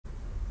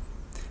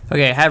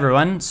Okay, hi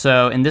everyone.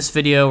 So in this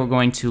video, we're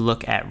going to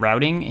look at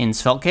routing in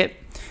Sveltekit.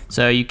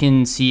 So you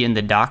can see in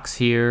the docs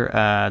here,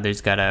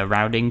 there's got a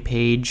routing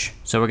page.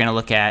 So we're going to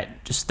look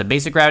at just the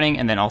basic routing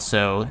and then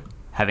also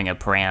having a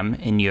param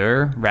in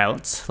your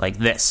routes like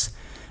this.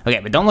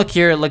 Okay, but don't look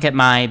here, look at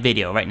my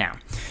video right now.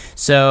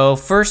 So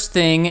first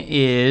thing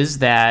is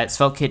that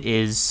Sveltekit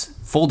is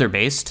folder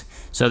based.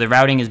 So the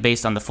routing is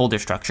based on the folder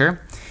structure.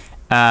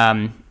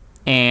 And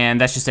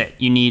that's just it.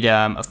 You need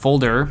a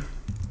folder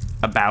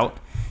about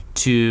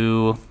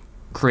to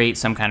create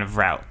some kind of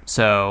route.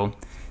 So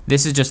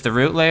this is just the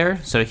root layer.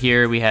 So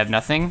here we have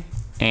nothing,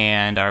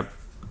 and our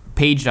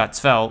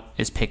page.svelte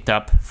is picked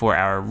up for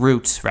our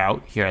root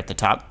route here at the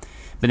top.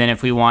 But then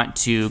if we want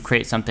to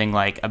create something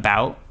like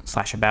about,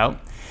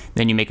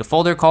 then you make a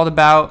folder called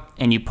about,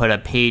 and you put a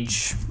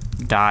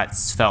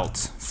page.svelte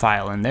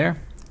file in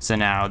there. So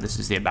now this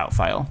is the about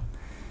file.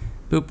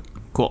 Boop,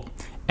 cool.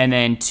 And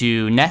then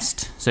to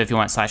nest, so if you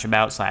want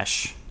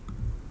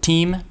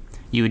 /about/team,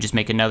 you would just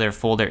make another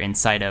folder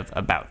inside of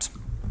about.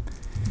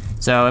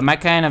 So it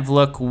might kind of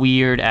look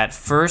weird at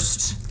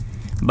first,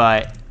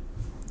 but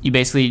you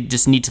basically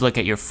just need to look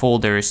at your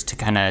folders to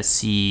kind of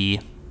see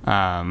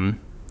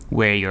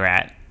where you're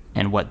at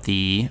and what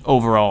the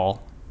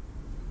overall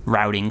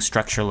routing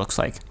structure looks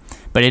like.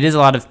 But it is a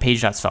lot of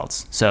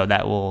page.sveltes, so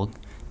that will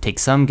take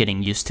some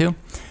getting used to.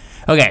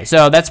 Okay,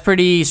 so that's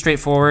pretty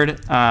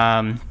straightforward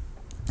how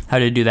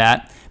to do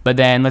that. But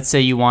then let's say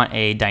you want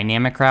a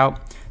dynamic route.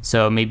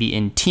 So maybe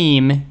in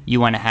team, you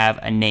want to have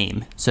a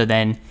name. So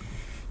then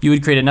you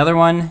would create another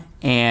one,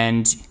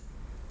 and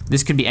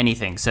this could be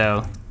anything.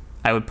 So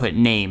I would put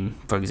name,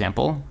 for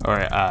example,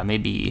 or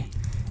maybe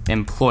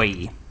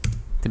employee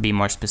to be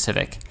more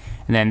specific.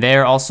 And then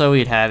there also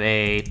we'd have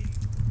a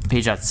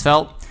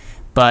page.svelte,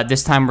 but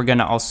this time we're going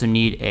to also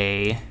need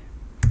a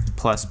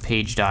plus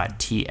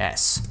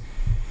page.ts.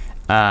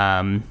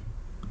 And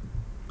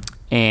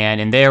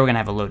in there we're going to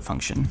have a load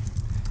function.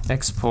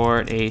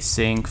 Export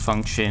async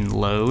function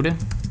load.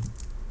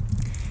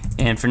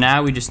 And for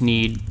now, we just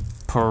need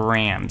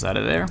params out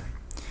of there.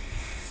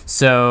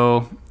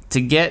 So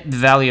to get the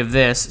value of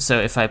this, so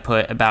if I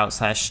put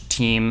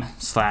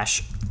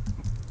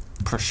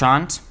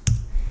about/team/Prashant,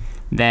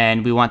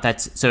 then we want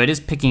that. So it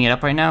is picking it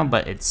up right now,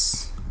 but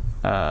it's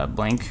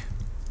blank.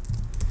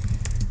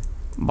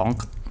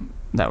 Bonk.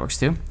 That works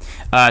too.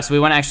 So we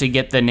want to actually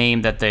get the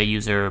name that the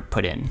user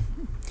put in.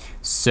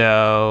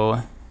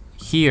 So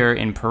here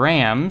in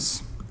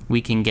params,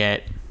 we can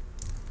get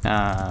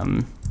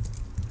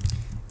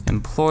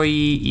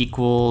employee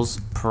equals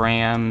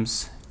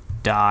params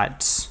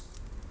dot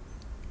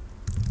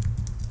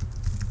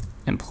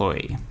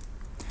employee.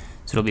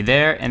 So it'll be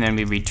there, and then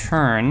we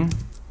return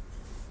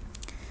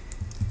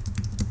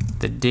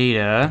the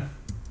data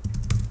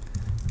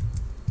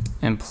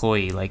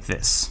employee like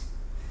this.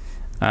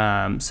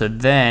 So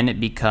then it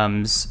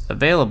becomes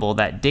available,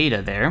 that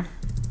data there,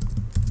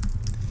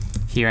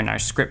 here in our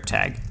script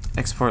tag.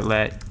 Export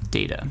let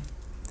data.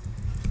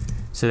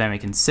 So then we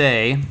can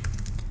say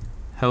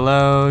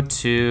hello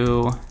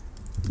to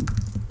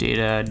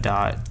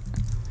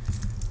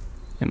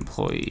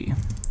data.employee.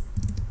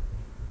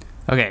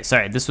 Okay,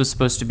 sorry, this was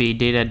supposed to be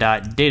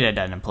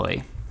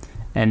data.data.employee,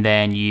 and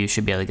then you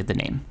should be able to get the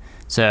name.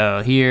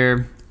 So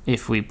here,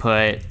 if we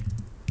put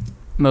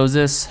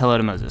Moses, hello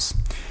to Moses.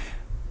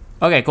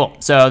 Okay, cool.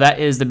 So that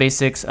is the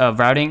basics of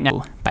routing.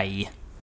 Now, bye.